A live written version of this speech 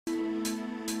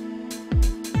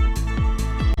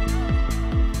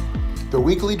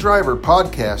Weekly Driver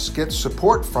podcast gets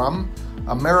support from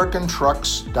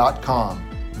AmericanTrucks.com.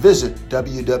 Visit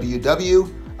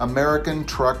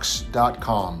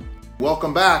www.americantrucks.com.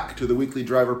 Welcome back to the Weekly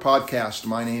Driver podcast.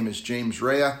 My name is James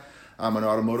Rea. I'm an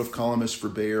automotive columnist for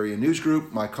Bay Area News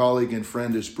Group. My colleague and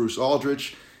friend is Bruce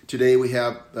Aldrich. Today we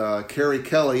have Carrie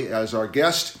Kelly as our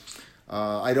guest.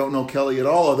 I don't know Kelly at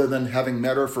all other than having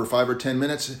met her for 5 or 10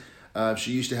 minutes.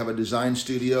 She used to have a design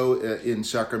studio in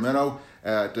Sacramento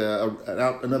at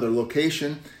another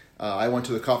location. I went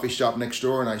to the coffee shop next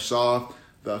door and I saw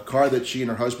the car that she and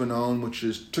her husband own, which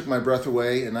took my breath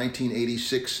away, a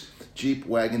 1986 Jeep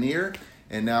Wagoneer.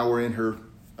 And now we're in her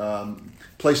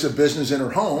place of business in her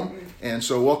home. And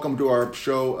so welcome to our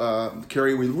show,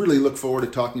 Carrie. We really look forward to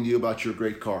talking to you about your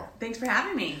great car. Thanks for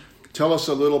having me. Tell us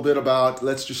a little bit about,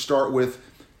 let's just start with,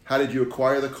 how did you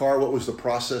acquire the car? What was the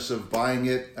process of buying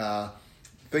it?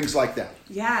 Things like that.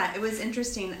 Yeah, it was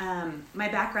interesting. My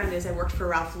background is I worked for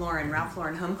Ralph Lauren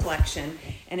Home Collection.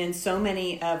 And in so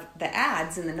many of the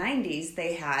ads in the 90s,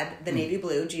 they had the navy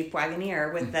blue Jeep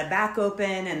Wagoneer with the back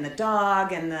open and the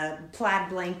dog and the plaid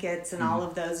blankets and all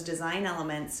of those design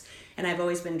elements. And I've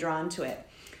always been drawn to it.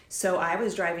 So I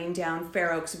was driving down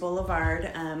Fair Oaks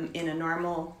Boulevard in a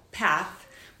normal path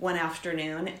one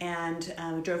afternoon and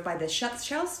drove by the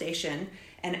Shell station,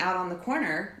 and out on the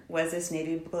corner was this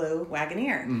navy blue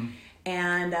Wagoneer.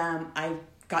 And I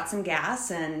got some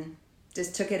gas and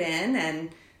just took it in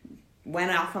and went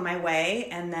off on my way,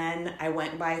 and then I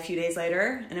went by a few days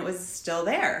later and it was still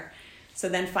there. So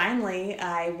then finally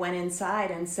I went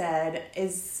inside and said,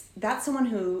 is that someone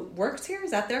who works here?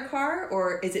 Is that their car?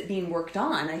 Or is it being worked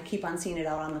on? I keep on seeing it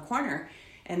out on the corner.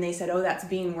 And they said, oh, that's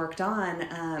being worked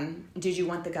on. Did you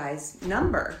want the guy's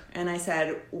number? And I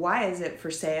said, why, is it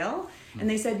for sale? And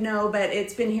they said, no, but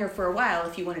it's been here for a while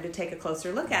if you wanted to take a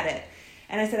closer look at it.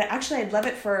 And I said, actually, I'd love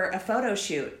it for a photo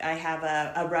shoot. I have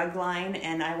a rug line,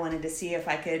 and I wanted to see if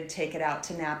I could take it out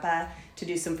to Napa to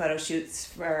do some photo shoots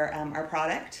for our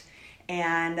product.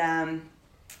 And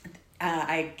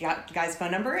I got the guy's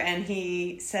phone number, and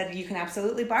he said, you can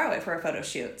absolutely borrow it for a photo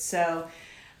shoot. So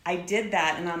I did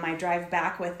that, and on my drive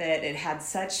back with it, it had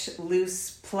such loose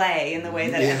play in the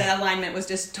way that the alignment was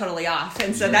just totally off.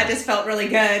 And so that just felt really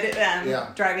good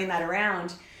driving that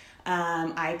around.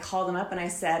 I called him up and I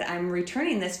said, I'm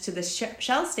returning this to the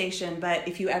Shell station, but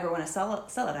if you ever want to sell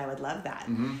it, I would love that.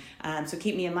 So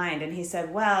keep me in mind. And he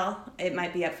said, well, it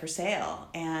might be up for sale.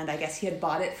 And I guess he had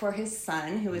bought it for his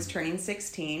son, who was turning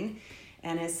 16.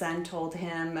 And his son told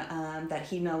him that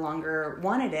he no longer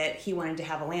wanted it. He wanted to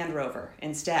have a Land Rover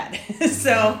instead.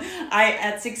 So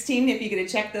at 16, if you could have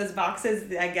checked those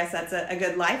boxes, I guess that's a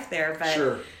good life there.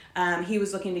 But he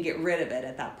was looking to get rid of it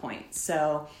at that point.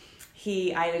 So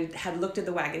I had looked at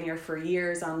the Wagoneer for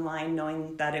years online,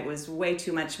 knowing that it was way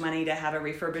too much money to have a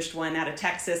refurbished one out of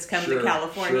Texas come to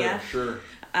California.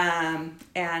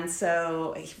 And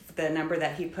so the number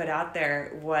that he put out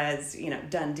there was,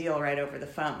 done deal right over the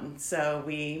phone. So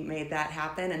we made that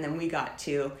happen, and then we got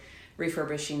to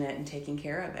refurbishing it and taking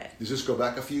care of it. Does this go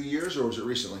back a few years, or was it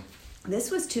recently?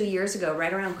 This was 2 years ago,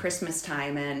 right around Christmas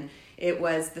time, and it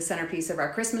was the centerpiece of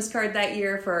our Christmas card that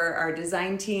year for our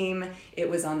design team. It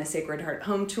was on the Sacred Heart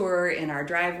home tour in our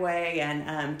driveway,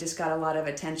 and just got a lot of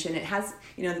attention. It has,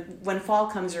 when fall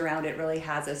comes around, it really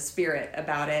has a spirit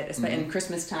about it, especially in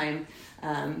Christmas time.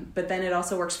 But then it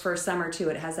also works for summer too.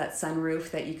 It has that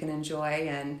sunroof that you can enjoy,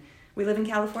 and we live in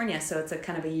California, so it's a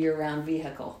kind of a year-round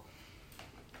vehicle.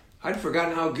 I'd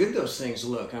forgotten how good those things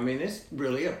look. I mean, it's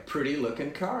really a pretty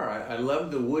looking car. I love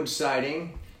the wood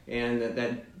siding and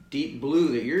that deep blue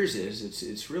that yours is.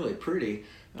 It's really pretty.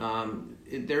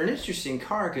 They're an interesting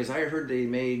car because I heard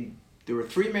there were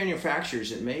 3 manufacturers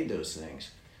that made those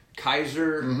things.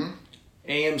 Kaiser,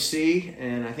 AMC,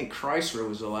 and I think Chrysler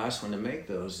was the last one to make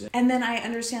those. And then I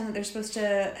understand that they're supposed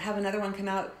to have another one come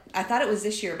out. I thought it was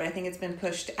this year, but I think it's been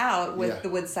pushed out with the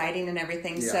wood siding and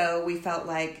everything. Yeah. So we felt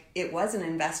like it was an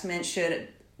investment should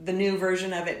the new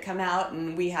version of it come out,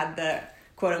 and we had the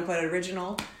quote-unquote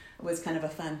original. It was kind of a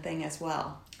fun thing as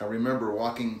well. I remember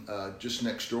walking just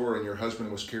next door, and your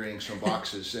husband was carrying some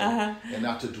boxes, and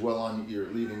not to dwell on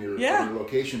leaving your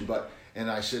location, and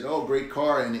I said, oh, great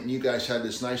car, and you guys had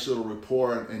this nice little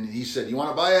rapport, and he said, you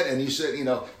want to buy it? And you said,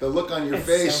 the look on your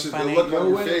face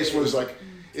was like,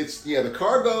 the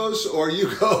car goes, or you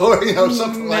go, or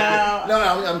something like that. No,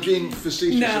 I'm being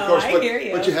facetious, of course, I hear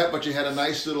you. But you had a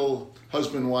nice little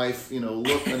husband-wife,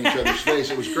 look on each other's face.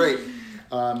 It was great.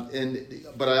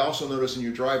 But I also noticed in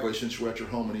your driveway, since we're at your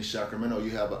home in East Sacramento,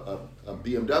 you have a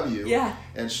BMW. Yeah.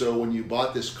 And so when you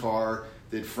bought this car,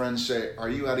 did friends say, are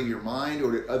you out of your mind?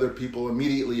 Or did other people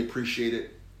immediately appreciate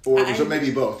it? Or was it maybe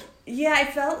both? Yeah, I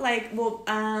felt like,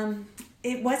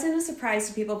 it wasn't a surprise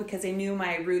to people because they knew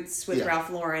my roots with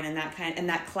Ralph Lauren and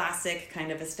that classic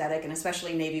kind of aesthetic, and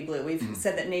especially navy blue. We've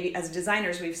said that as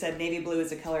designers, we've said navy blue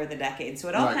is the color of the decade. So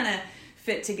it all kind of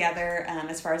fit together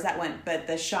as far as that went. But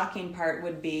the shocking part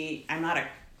would be, I'm not a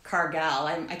car gal.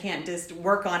 I can't just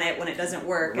work on it when it doesn't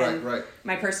work. Right.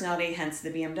 My personality, hence the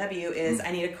BMW, is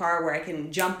I need a car where I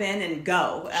can jump in and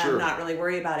go, not really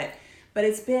worry about it. But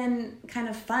it's been kind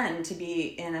of fun to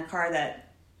be in a car that,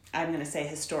 I'm going to say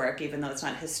historic, even though it's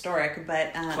not historic,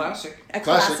 but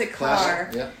classic car.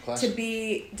 Yeah, classic.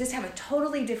 To just have a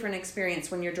totally different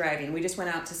experience when you're driving. We just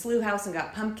went out to Slough House and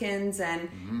got pumpkins, and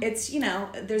it's,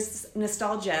 there's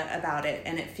nostalgia about it,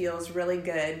 and it feels really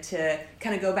good to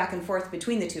kind of go back and forth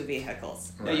between the two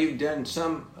vehicles. Now, you've done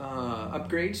some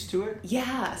upgrades to it?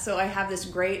 Yeah, so I have this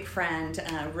great friend,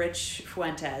 Rich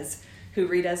Fuentes, who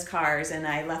redoes cars, and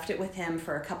I left it with him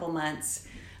for a couple months.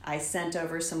 I sent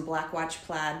over some black watch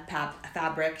plaid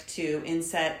fabric to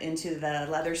inset into the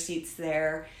leather seats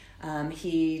there.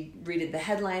 He redid the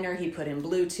headliner. He put in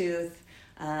Bluetooth.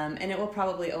 And it will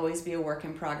probably always be a work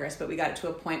in progress, but we got it to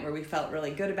a point where we felt really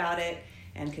good about it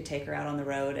and could take her out on the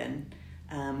road.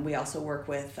 And we also work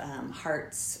with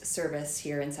Heart's Service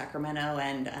here in Sacramento,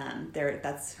 and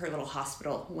that's her little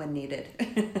hospital when needed.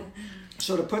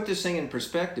 So to put this thing in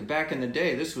perspective, back in the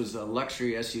day, this was a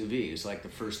luxury SUV. It's like the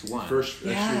first one.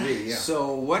 SUV, yeah.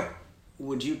 So what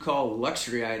would you call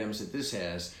luxury items that this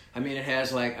has? I mean, it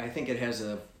has I think it has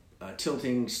a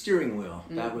tilting steering wheel.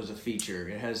 That was a feature.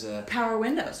 It has a... Power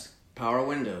windows.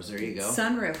 There you go.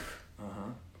 Sunroof.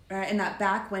 And that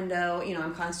back window,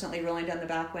 I'm constantly rolling down the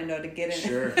back window to get in.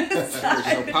 Sure.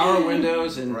 So power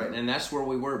windows, and that's where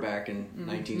we were back in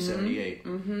 1978.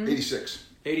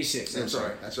 86. That's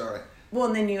all right. Well,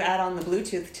 and then you add on the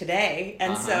Bluetooth today,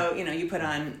 and so, you put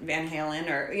on Van Halen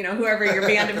or, whoever your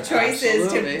band of choice is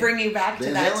to bring you back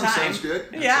to that Van Halen time. sounds good.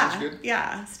 Yeah, sounds good.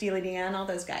 Yeah, Steely Dan, all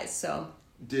those guys, so.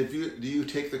 Do you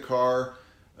take the car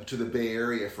to the Bay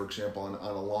Area, for example, on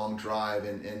a long drive,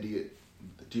 and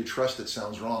do you trust it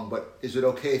sounds wrong, but is it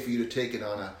okay for you to take it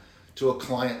to a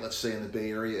client, let's say in the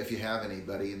Bay Area, if you have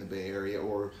anybody in the Bay Area,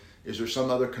 or is there some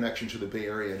other connection to the Bay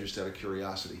Area just out of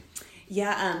curiosity?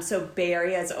 Yeah, so Bay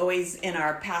Area is always in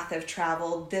our path of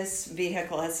travel. This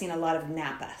vehicle has seen a lot of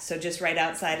Napa, so just right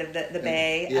outside of the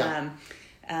Bay. Yeah.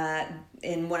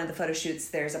 In one of the photo shoots,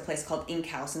 there's a place called Ink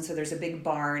House, and so there's a big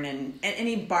barn, and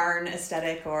any barn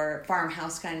aesthetic or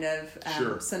farmhouse kind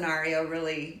of scenario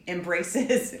really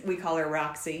embraces, we call her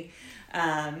Roxy,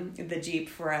 the Jeep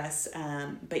for us.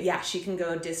 But yeah, she can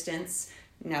go distance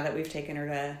now that we've taken her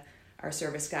to our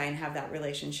service guy and have that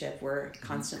relationship. We're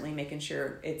constantly making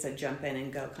sure it's a jump in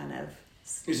and go kind of.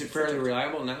 Is it fairly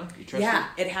reliable now? You trust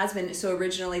it has been. So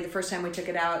originally, the first time we took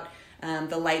it out,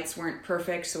 the lights weren't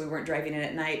perfect, so we weren't driving it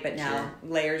at night. But now,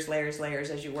 layers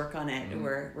as you work on it,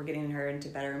 we're getting her into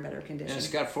better and better condition. And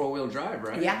it's got 4-wheel drive,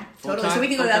 right? Yeah, Full totally. time, so we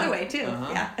can go the other way too.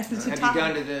 Yeah. Have you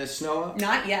gone to the snow up?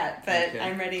 Not yet, but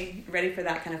I'm ready for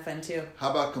that kind of fun too. How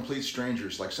about complete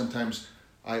strangers? Like sometimes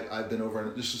I've been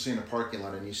over just to see in a parking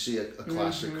lot, and you see a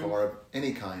classic car of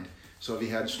any kind. So have you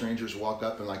had strangers walk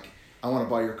up and I want to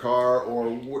buy your car, or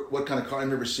what kind of car? I've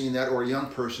never seen that. Or a young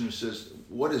person who says,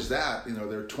 what is that?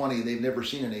 They're 20, they've never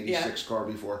seen an 86 car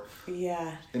before.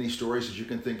 Yeah. Any stories that you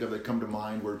can think of that come to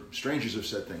mind where strangers have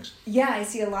said things? Yeah, I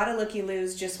see a lot of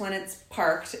looky-loos just when it's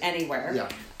parked anywhere. Yeah.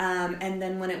 And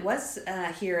then when it was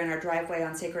here in our driveway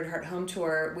on Sacred Heart Home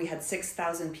Tour, we had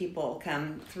 6,000 people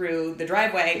come through the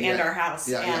driveway and our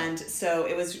house. And so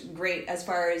it was great as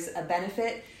far as a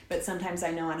benefit. But sometimes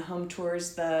I know on home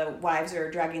tours, the wives are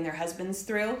dragging their husbands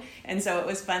through. And so it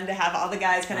was fun to have all the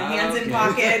guys kind of hands in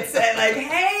pockets and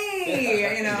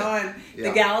hey, and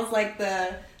the gals like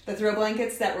the throw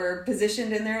blankets that were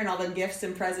positioned in there and all the gifts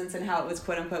and presents and how it was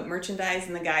quote unquote merchandise.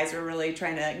 And the guys were really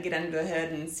trying to get under the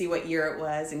hood and see what year it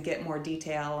was and get more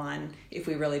detail on if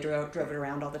we really drove it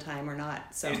around all the time or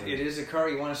not. So it is a car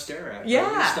you want to stare at. Yeah.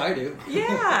 At least I do.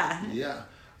 Yeah. Yeah.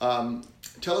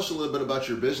 Tell us a little bit about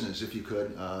your business, if you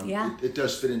could. It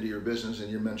does fit into your business,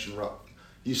 and you mentioned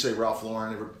you say Ralph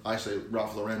Lauren, I say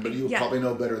Ralph Lauren, but you probably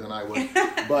know better than I would.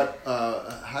 But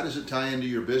how does it tie into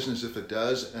your business, if it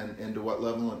does, and to what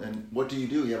level, and what do?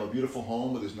 You have a beautiful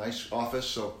home with this nice office,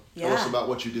 so tell us about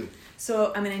what you do.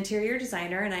 So I'm an interior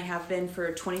designer, and I have been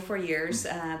for 24 years.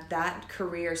 That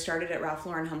career started at Ralph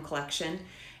Lauren Home Collection,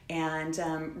 and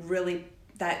really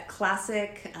that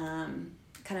classic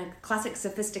kind of classic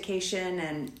sophistication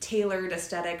and tailored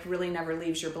aesthetic really never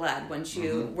leaves your blood once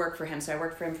you work for him. So I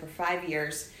worked for him for 5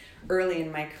 years early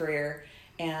in my career,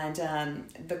 and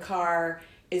the car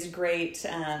is great.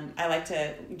 I like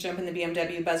to jump in the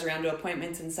BMW, buzz around to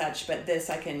appointments and such, but this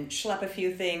I can schlep a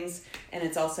few things, and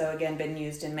it's also, again, been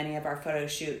used in many of our photo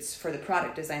shoots for the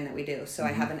product design that we do. So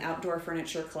I have an outdoor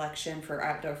furniture collection for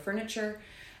outdoor furniture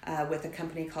with a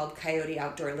company called Coyote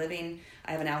Outdoor Living.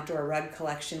 I have an outdoor rug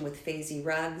collection with Fazy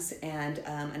Rugs, and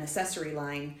an accessory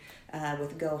line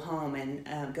with Go Home.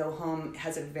 And Go Home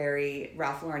has a very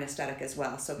Ralph Lauren aesthetic as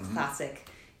well. So classic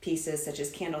pieces such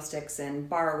as candlesticks and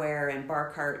barware and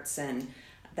bar carts and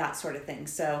that sort of thing.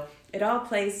 So it all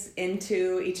plays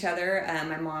into each other.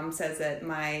 My mom says that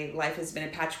my life has been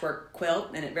a patchwork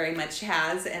quilt, and it very much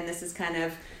has. And this is kind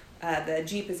of, the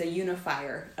Jeep is a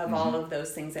unifier of all of those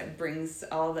things that brings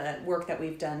all the work that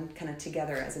we've done kind of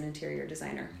together as an interior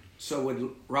designer. So would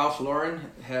Ralph Lauren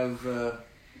have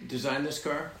designed this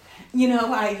car? You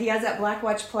know, he has that Black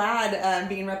Watch plaid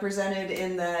being represented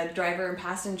in the driver and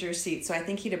passenger seat, so I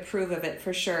think he'd approve of it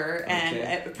for sure,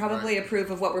 and probably approve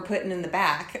of what we're putting in the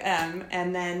back.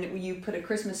 And then you put a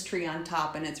Christmas tree on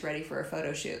top, and it's ready for a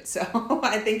photo shoot. So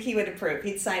I think he would approve.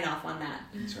 He'd sign off on that.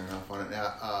 He'd sign off on it.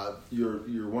 Now,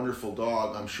 your wonderful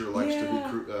dog, I'm sure, likes to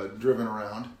be driven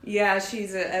around. Yeah,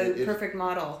 she's a perfect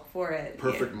model for it.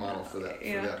 Perfect model for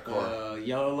that car.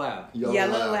 Yellow Lab.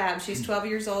 Yellow Lab. She's 12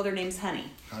 years old. Her name's Honey.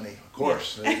 Honey, of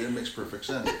course. It makes perfect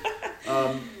sense.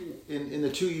 In the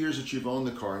 2 years that you've owned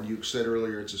the car, and you said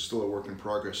earlier it's still a work in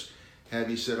progress, have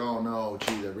you said, oh no,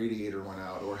 gee, the radiator went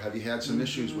out, or have you had some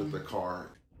issues with the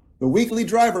car? The Weekly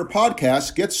Driver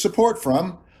podcast gets support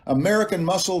from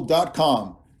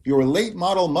AmericanMuscle.com, your late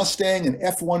model Mustang and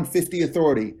F-150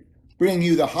 authority, bringing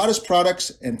you the hottest products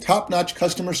and top-notch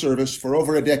customer service for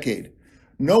over a decade.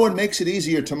 No one makes it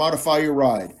easier to modify your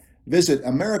ride. Visit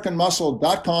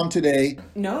AmericanMuscle.com today.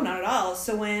 No, not at all.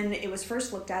 So when it was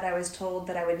first looked at, I was told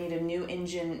that I would need a new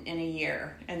engine in a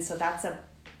year. And so that's a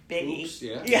biggie. Oops,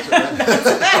 yeah.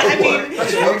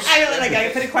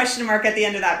 I put a question mark at the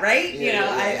end of that, right?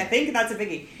 I think that's a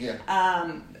biggie. Yeah.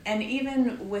 And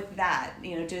even with that,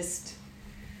 just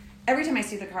every time I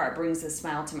see the car, it brings a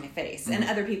smile to my face, and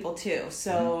other people too.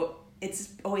 So it's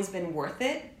always been worth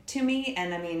it to me.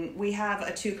 And I mean, we have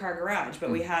a 2-car garage, but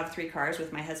we have 3 cars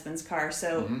with my husband's car.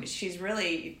 So she's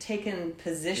really taken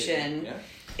position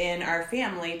in our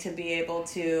family to be able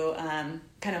to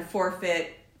kind of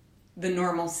forfeit the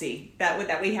normalcy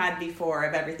that we had before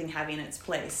of everything having its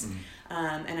place.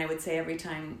 And I would say every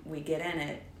time we get in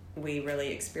it, we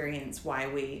really experience why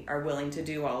we are willing to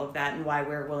do all of that and why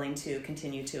we're willing to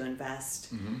continue to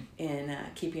invest in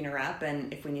keeping her up.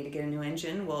 And if we need to get a new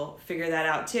engine, we'll figure that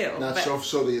out too.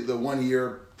 So the 1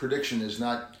 year prediction is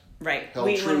not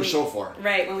held true so far.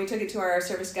 Right. When we took it to our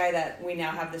service guy that we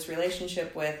now have this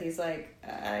relationship with, he's like,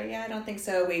 I don't think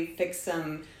so. We fixed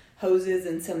some hoses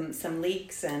and some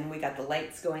leaks, and we got the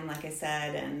lights going, like I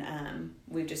said, and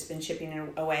we've just been shipping it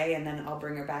away, and then I'll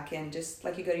bring her back in, just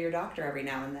like you go to your doctor every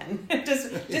now and then.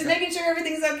 just making sure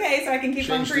everything's okay so I can keep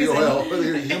on cruising. Change the oil, whether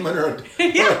you're human or a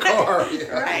car.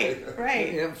 Yeah.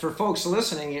 Right. Yeah, for folks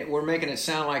listening, we're making it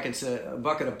sound like it's a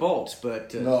bucket of bolts,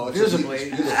 but no, visibly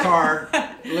the car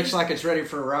looks like it's ready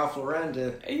for Ralph Lauren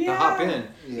to hop in.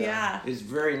 Yeah. It's a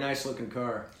very nice looking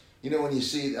car. When you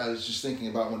see, I was just thinking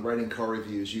about when writing car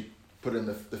reviews, you put in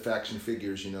the facts and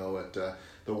figures, the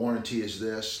warranty is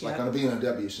this, like on a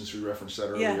BMW, since we referenced that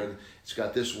earlier, it's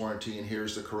got this warranty, and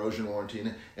here's the corrosion warranty,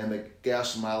 and the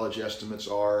gas mileage estimates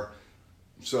are,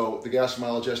 so the gas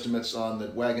mileage estimates on the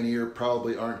Wagoneer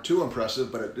probably aren't too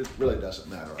impressive, but it really doesn't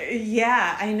matter.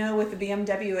 Yeah, I know with the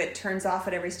BMW, it turns off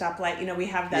at every stoplight. We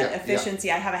have that efficiency.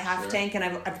 Yeah. I have a half tank, and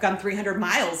I've gone 300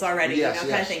 miles already, kind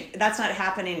of thing. That's not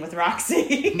happening with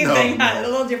Roxy. No. A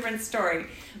little different story.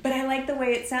 But I like the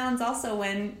way it sounds also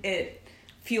when it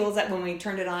fuels up, when we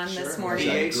turned it on this morning.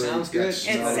 V8 sounds good.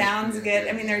 It sounds good.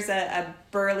 I mean, there's a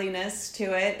burliness to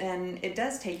it, and it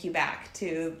does take you back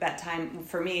to that time.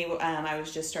 For me, I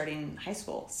was just starting high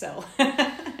school, so.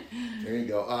 There you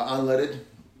go. Unleaded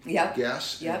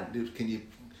gas. Yep. Can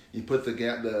you put the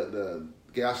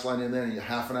gas line in there, and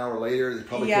half an hour later, it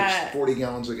probably takes 40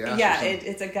 gallons of gas. Yeah,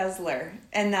 it's a guzzler,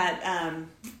 and that.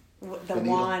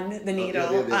 The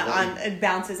needle, it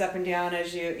bounces up and down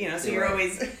as so you're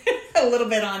always a little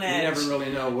bit on edge. You never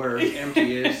really know where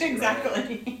empty is.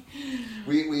 Exactly.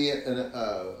 Right? We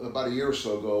about a year or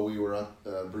so ago, we were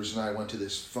Bruce and I went to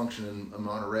this function in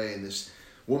Monterey, and this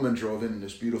woman drove in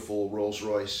this beautiful Rolls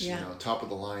Royce, top of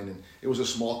the line, and it was a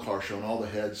small car show, and all the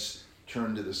heads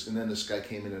turned to this, and then this guy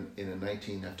came in a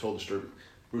 19. I told the story.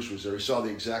 Bruce was there. He saw the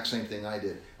exact same thing I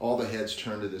did. All the heads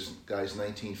turned to this guy's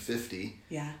 1950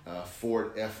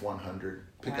 Ford F-100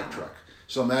 pickup truck.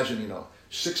 So imagine,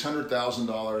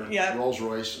 $600,000 Rolls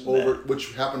Royce,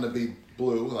 which happened to be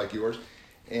blue like yours,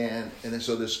 And then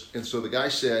so the guy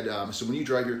said, so when you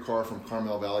drive your car from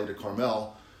Carmel Valley to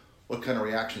Carmel, what kind of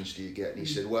reactions do you get? And he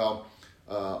said, well,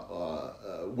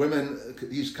 women.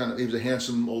 He was a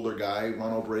handsome older guy,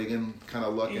 Ronald Reagan kind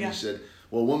of look, and he said,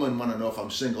 well, women want to know if I'm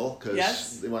single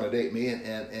because they want to date me,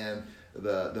 and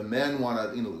the men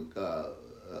want to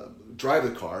drive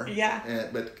the car. Yeah.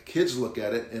 But kids look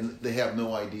at it and they have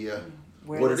no idea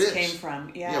what it is. Came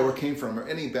from. Yeah. Yeah, where it came from or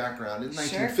any background. In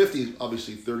 1950,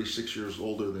 obviously 36 years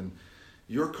older than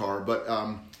your car, but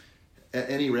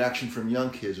any reaction from young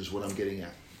kids is what I'm getting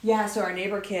at. Yeah, so our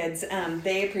neighbor kids,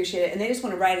 they appreciate it, and they just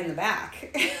want to ride in the back,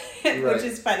 which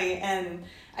is funny. And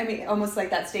I mean, almost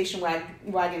like that station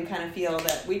wagon kind of feel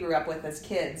that we grew up with as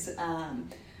kids.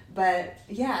 But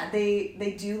yeah,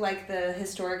 they do like the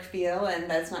historic feel,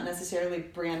 and that's not necessarily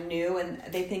brand new, and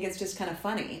they think it's just kind of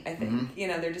funny, I think.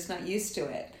 They're just not used to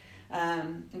it.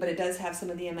 But it does have some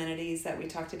of the amenities that we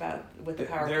talked about with the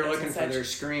power. They're looking for their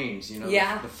screens,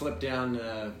 the flip down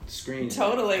screens.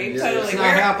 Totally. It's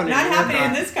not happening. Not happening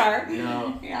in this car.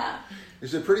 No. Yeah.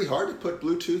 Is it pretty hard to put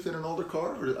Bluetooth in an older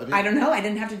car? I don't know. I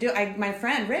didn't have to do it. My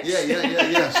friend, Rich.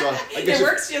 Yeah. So I guess it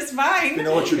works just fine. If you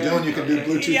know what you're doing, you can do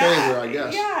Bluetooth anywhere, I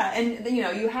guess. Yeah, and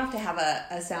you have to have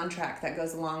a soundtrack that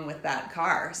goes along with that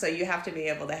car. So you have to be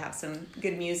able to have some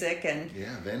good music and...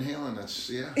 Yeah, Van Halen, that's,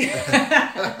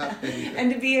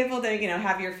 And to be able to,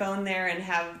 have your phone there and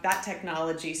have that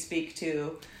technology speak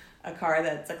to a car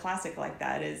that's a classic like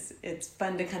that it's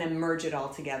fun to kind of merge it all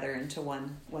together into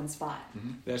one spot.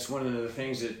 That's one of the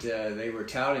things that they were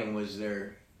touting was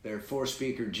their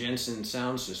 4-speaker Jensen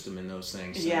sound system in those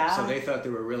things. So they thought they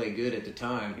were really good at the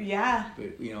time. Yeah. But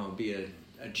it'd be a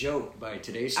joke by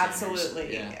today's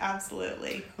standards.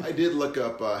 Absolutely. I did look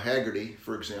up Haggerty,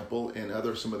 for example, and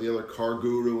some of the other Car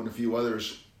Guru and a few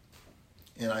others,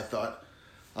 and I thought,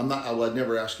 I'd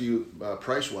never ask you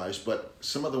price-wise, but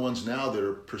some of the ones now that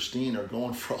are pristine are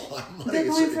going for a lot of money. They're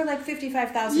going for like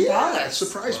 $55,000. Yeah, it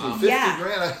surprised me. 50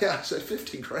 grand. Yeah, I said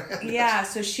 50 grand. Yeah,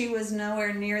 so she was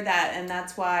nowhere near that, and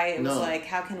that's why it was like,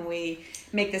 how can we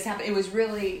make this happen? It was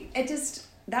really,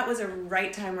 that was a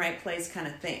right time, right place kind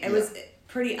of thing. It was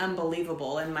pretty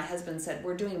unbelievable, and my husband said,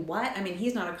 we're doing what? I mean,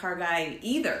 he's not a car guy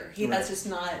either. That's just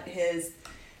not his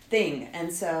thing.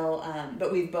 And so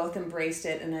but we've both embraced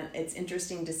it, and it's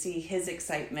interesting to see his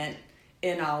excitement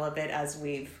in all of it as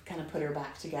we've kind of put her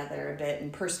back together a bit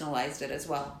and personalized it as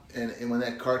well. And when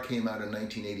that car came out in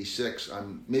 1986,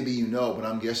 maybe but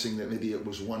I'm guessing that maybe it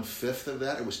was 1/5 of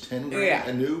that. It was 10 grand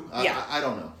a new. I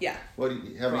don't know. Yeah. What do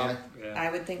you have?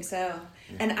 I would think so.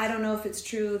 Yeah. And I don't know if it's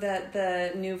true that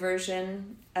the new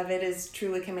version of it is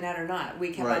truly coming out or not.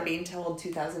 We kept on being told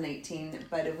 2018,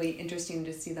 but it'll be interesting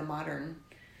to see the modern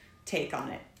take on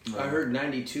it. I heard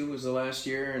 92 was the last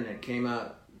year, and it came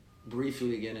out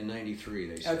briefly again in 93,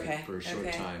 they said, for a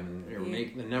short time.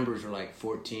 And the numbers were like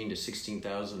 14 to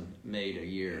 16,000 made a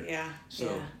year. Yeah.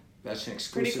 So that's an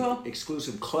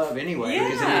exclusive club anyway. Yeah.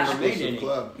 Because it never made any.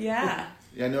 Club. Yeah.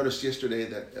 Yeah, I noticed yesterday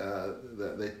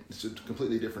that it's a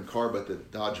completely different car, but the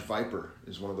Dodge Viper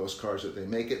is one of those cars that they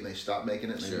make it and they stop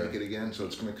making it and they make it again. So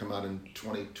it's going to come out in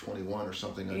 2021 or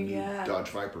something, a new Dodge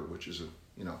Viper, which is a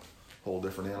whole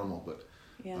different animal. But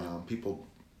people,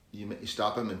 you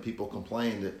stop them and people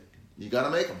complain that you got to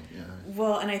make them. Yeah.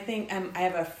 Well, and I think I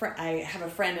have a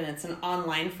friend, and it's an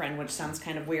online friend, which sounds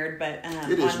kind of weird, but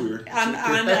it is weird.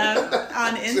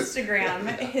 On Instagram,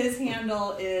 his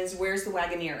handle is Where's the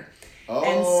Wagoneer? Oh,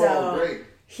 and so great.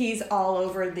 He's all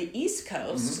over the East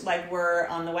Coast, like we're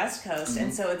on the West Coast,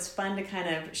 and so it's fun to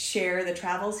kind of share the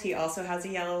travels. He also has a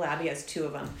yellow lab. He has 2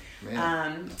 of them.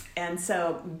 And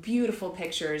so beautiful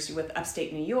pictures with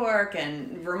upstate New York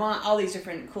and Vermont, all these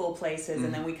different cool places,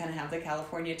 and then we kind of have the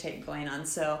California take going on.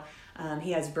 So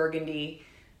he has Burgundy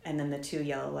and then the 2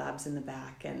 yellow labs in the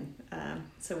back, and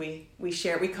so we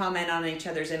comment on each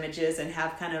other's images and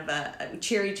have kind of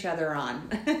cheer each other on.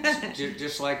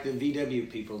 Just like the VW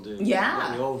people do.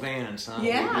 Yeah. The old vans, huh?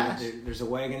 Yeah. There's a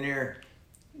Wagoneer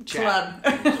club.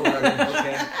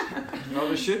 Okay. Well,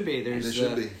 there should be. There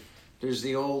should be. There's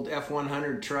the old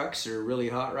F-100 trucks are really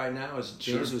hot right now, as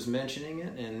James was mentioning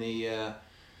it, and the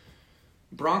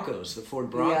Broncos, the Ford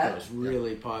Broncos,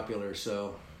 really popular.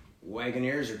 So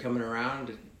Wagoneers are coming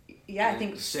around. Yeah, I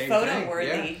think photo worthy.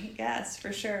 Yeah. Yes,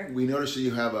 for sure. We noticed that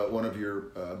you have one of your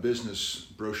business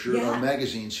brochure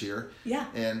magazines here. Yeah.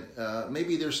 And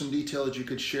maybe there's some detail that you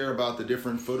could share about the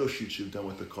different photo shoots you've done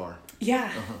with the car.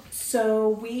 Yeah. So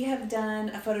we have done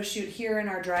a photo shoot here in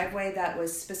our driveway that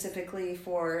was specifically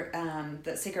for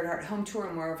the Sacred Heart home tour,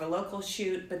 more of a local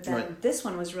shoot. But then this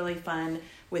one was really fun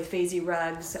with Fazy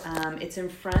Rugs. It's in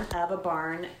front of a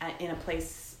barn in a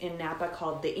place in Napa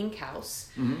called the Ink House.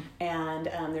 Mm-hmm. And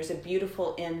there's a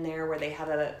beautiful inn there where they have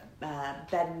a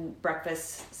bed and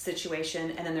breakfast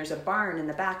situation. And then there's a barn in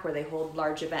the back where they hold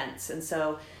large events. And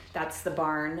so that's the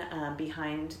barn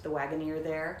behind the Wagoneer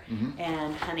there. Mm-hmm.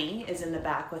 And Honey is in the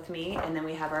back with me. And then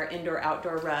we have our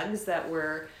indoor-outdoor rugs that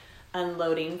we're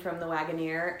unloading from the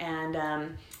Wagoneer.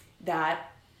 And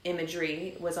that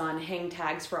imagery was on hang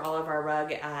tags for all of our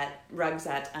rugs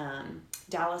at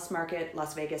Dallas Market,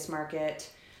 Las Vegas Market,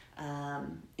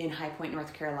 in High Point,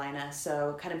 North Carolina.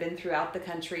 So kind of been throughout the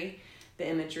country, the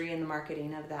imagery and the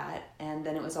marketing of that. And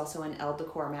then it was also in Elle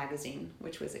Decor magazine,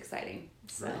 which was exciting.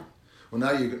 So. Right. Well,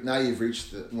 now you've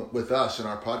reached with us in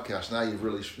our podcast. Now you've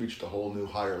really reached a whole new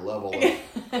higher level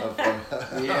of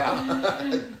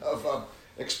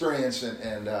experience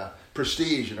and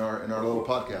prestige in our little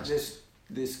podcast.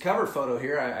 This cover photo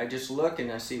here, I just look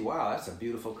and I see, wow, that's a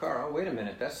beautiful car. Oh, wait a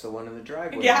minute, that's the one in the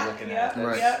driveway I'm looking at.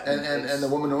 Right, That's, and the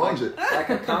woman who owns it. Like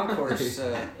a concourse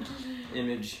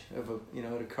image of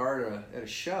a car at a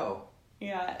show.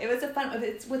 Yeah, it was a fun.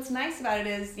 What's nice about it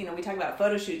is, we talk about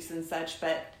photo shoots and such,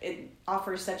 but it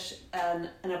offers such an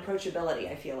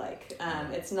approachability. I feel like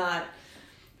it's not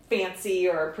fancy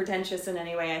or pretentious in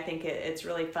any way. I think it's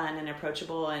really fun and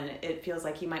approachable, and it feels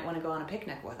like you might want to go on a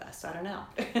picnic with us. I don't know.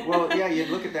 Well, yeah, you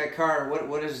look at that car.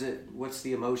 What is it? What's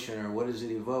the emotion, or what does it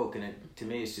evoke? And to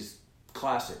me, it's just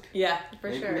classic. Yeah,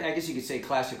 for sure. I guess you could say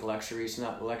classic luxury. It's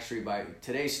not luxury by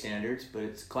today's standards, but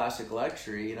it's classic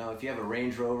luxury. If you have a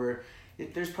Range Rover,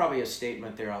 there's probably a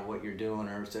statement there on what you're doing,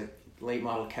 or it's a late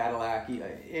model Cadillac.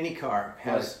 Any car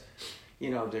has.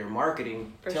 Their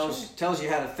marketing tells you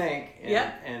how to think,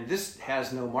 and this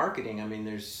has no marketing. I mean,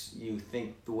 you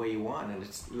think the way you want, and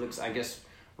it looks. I guess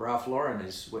Ralph Lauren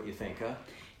is what you think, huh?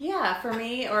 Yeah, for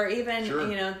me, or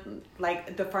even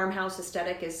like the farmhouse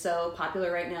aesthetic is so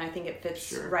popular right now. I think it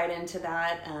fits right into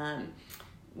that.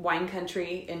 Wine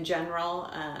country in general,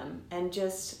 and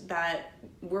just that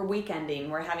we're weekending,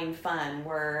 we're having fun,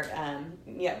 we're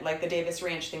like the Davis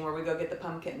Ranch thing where we go get the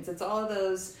pumpkins. It's all of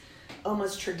those.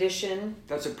 Almost tradition.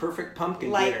 That's a perfect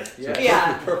pumpkin dinner.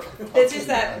 Yeah. It's just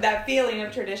that feeling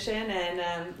of tradition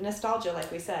and nostalgia, like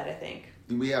we said, I think.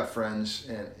 We have friends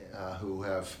who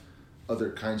have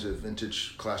other kinds of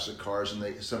vintage classic cars,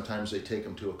 and sometimes they take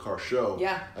them to a car show.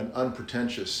 Yeah. An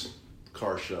unpretentious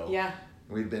car show. Yeah.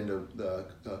 We've been to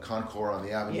the Concours on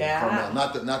the Avenue in Carmel.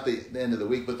 Not the end of the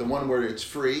week, but the one where it's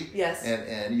free. Yes.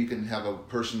 And you can have a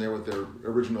person there with their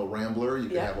original Rambler. You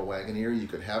can have a Wagoneer. You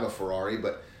could have a Ferrari,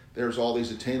 but there's all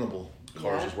these attainable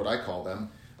cars, is what I call them,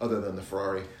 other than the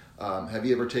Ferrari. Have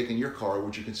you ever taken your car?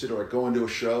 Would you consider going to a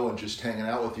show and just hanging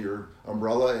out with your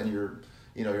umbrella and your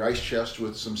ice chest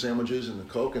with some sandwiches and a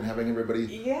Coke and having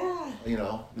everybody,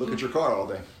 look at your car all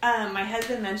day? My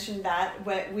husband mentioned that.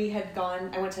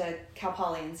 I went to Cal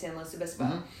Poly in San Luis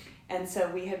Obispo, and so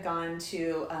we had gone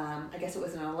to, I guess it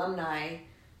was an alumni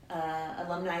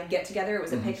get together. It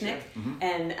was a picnic,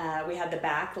 and we had the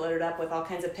back loaded up with all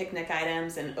kinds of picnic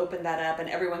items and opened that up, and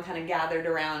everyone kind of gathered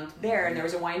around there, and there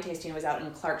was a wine tasting. It was out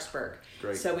in Clarksburg.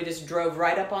 Great. So we just drove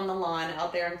right up on the lawn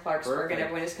out there in Clarksburg, and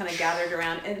everyone just kind of gathered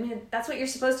around. And I mean, that's what you're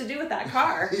supposed to do with that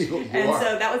car. So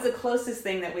that was the closest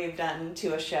thing that we've done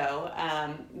to a show.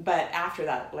 But after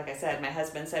that, like I said, my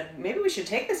husband said, maybe we should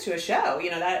take this to a show.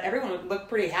 That everyone would look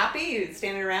pretty happy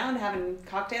standing around having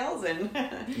cocktails and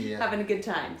having a good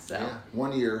time. So. Yeah.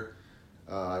 One year,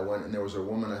 I went and there was a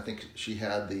woman, I think she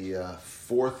had the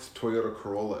fourth Toyota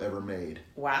Corolla ever made.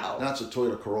 Wow. Not a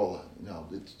Toyota Corolla. No,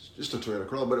 it's just a Toyota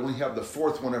Corolla. But when you have the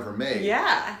fourth one ever made,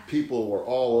 people were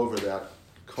all over that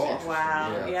car.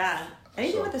 Wow, yeah.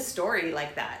 Anything with a story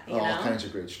like that, you know? All kinds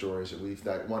of great stories.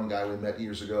 That one guy we met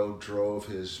years ago drove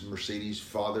his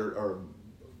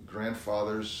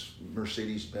grandfather's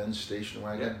Mercedes-Benz station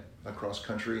wagon across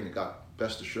country, and it got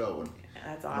best of show. And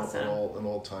that's awesome. An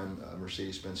old-time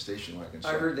Mercedes-Benz station wagon. So.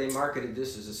 I heard they marketed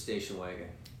this as a station wagon.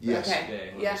 Yes.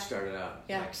 When they started out.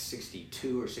 Like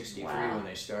 62 or 63 when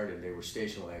they started, they were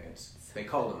station wagons. They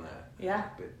called them that. Yeah.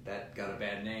 But that got a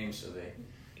bad name, so they...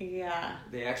 Yeah.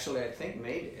 They actually, I think,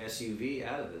 made SUV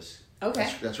out of this.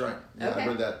 Okay. That's right. Yeah, I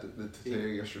heard that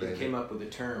yesterday. They came up with a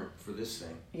term for this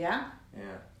thing. Yeah?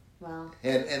 Yeah. Wow.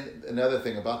 And another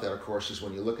thing about that, of course, is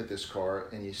when you look at this car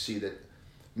and you see that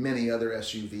many other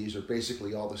SUVs are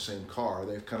basically all the same car.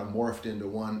 They've kind of morphed into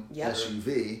one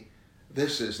SUV.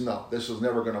 This is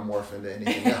never going to morph into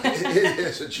anything else. It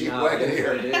is a Jeep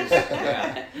Wagoneer. It is.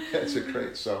 Yeah. It's a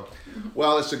great. So,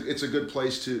 well, it's a good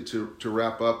place to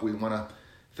wrap up. We want to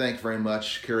thank very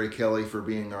much Carrie Kelly for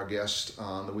being our guest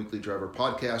on the Weekly Driver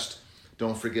podcast.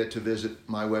 Don't forget to visit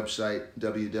my website,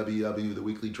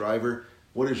 www.theweeklydriver.com.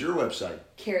 What is your website?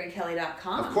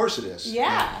 CarrieKelly.com. Of course it is.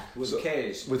 Yeah. With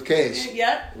K's. With K's.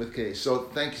 Yep. With K's. So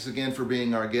thanks again for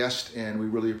being our guest, and we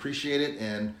really appreciate it.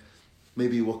 And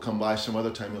maybe we'll come by some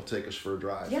other time. You'll take us for a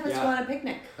drive. Yeah, let's go on a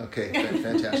picnic. Okay,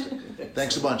 fantastic.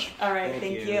 Thanks a bunch. All right,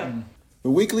 thank you. The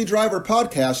Weekly Driver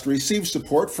podcast receives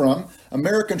support from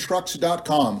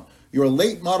AmericanTrucks.com, your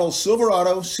late model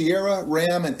Silverado, Sierra,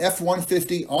 Ram, and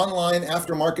F-150 online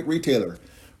aftermarket retailer,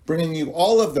 bringing you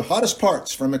all of the hottest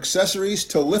parts from accessories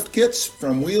to lift kits,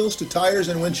 from wheels to tires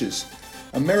and winches.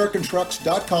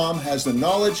 AmericanTrucks.com has the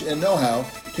knowledge and know-how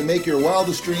to make your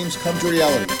wildest dreams come to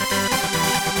reality.